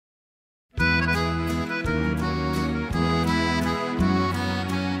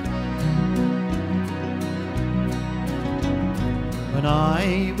When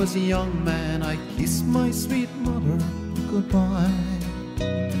I was a young man, I kissed my sweet mother goodbye.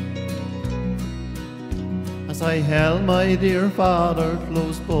 As I held my dear father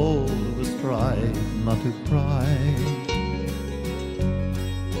close, both of us tried not to cry.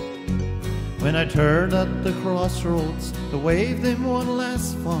 When I turned at the crossroads to wave them one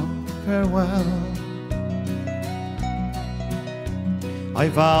last fond farewell, I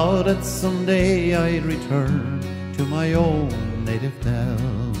vowed that someday I'd return to my own native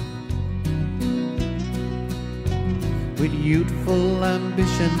dell. With youthful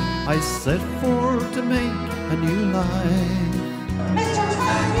ambition I set forth to make a new life.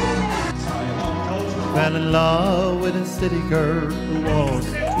 Fell in love with a city girl who was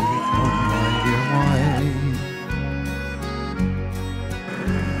to become my dear wife.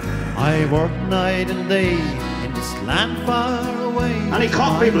 I worked night and day in this land far away. And he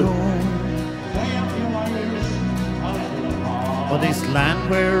caught people. But this land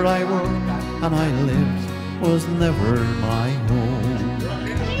where I worked and I lived was never my home.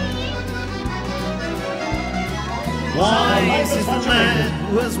 Wise is the man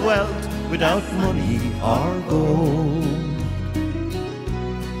who has wealth without money or gold.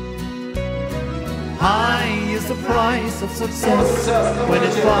 High is the price of success when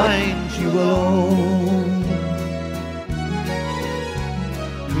it finds you alone.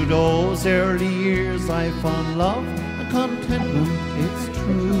 Through those early years I found love and contentment, it's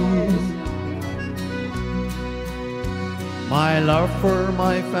true. My love for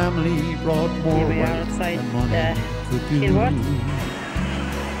my family brought more wealth than money could do.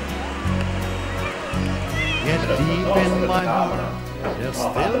 Yet deep in my heart, there's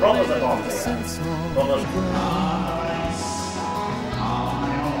still a sense of pride.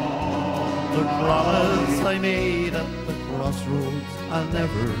 The promise I made at the crossroads I'll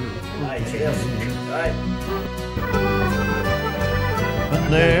never forget. When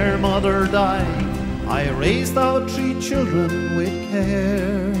their mother died, I raised our 3 children with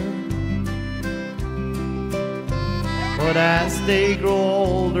care. But as they grow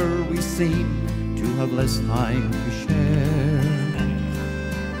older, we seem to have less time to share.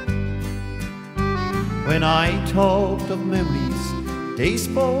 When I talked of memories, they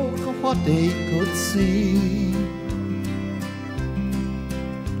spoke of what they could see.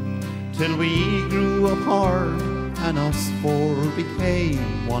 Till we grew apart and us 4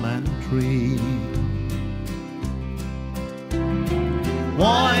 became 1 and 3.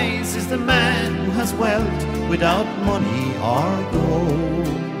 Wise is the man who has wealth without money or gold.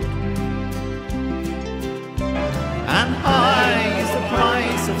 And high is the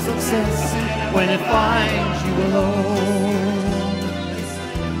price of success when it finds you alone.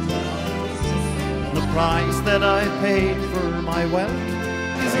 The price that I paid for my wealth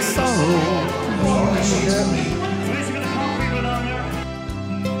is a sorrow to me.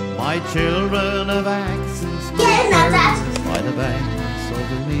 My children have access by the banks of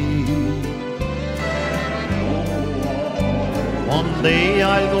the Lee. One day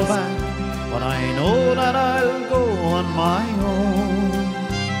I'll go back, but I know that I'll go on my own.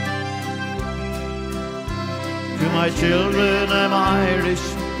 To my children I'm Irish,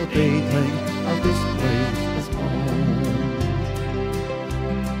 but they think of this place as home.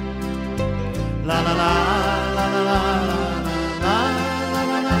 La la la la la la la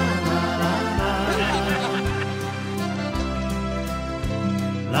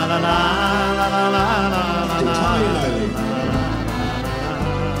la la la la la la la la la.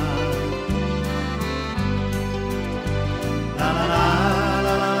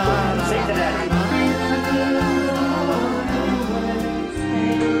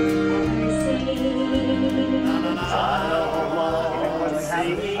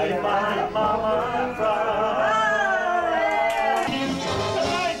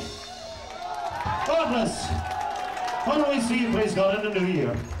 God bless. Why don't we see you, praise God, in the new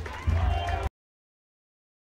year?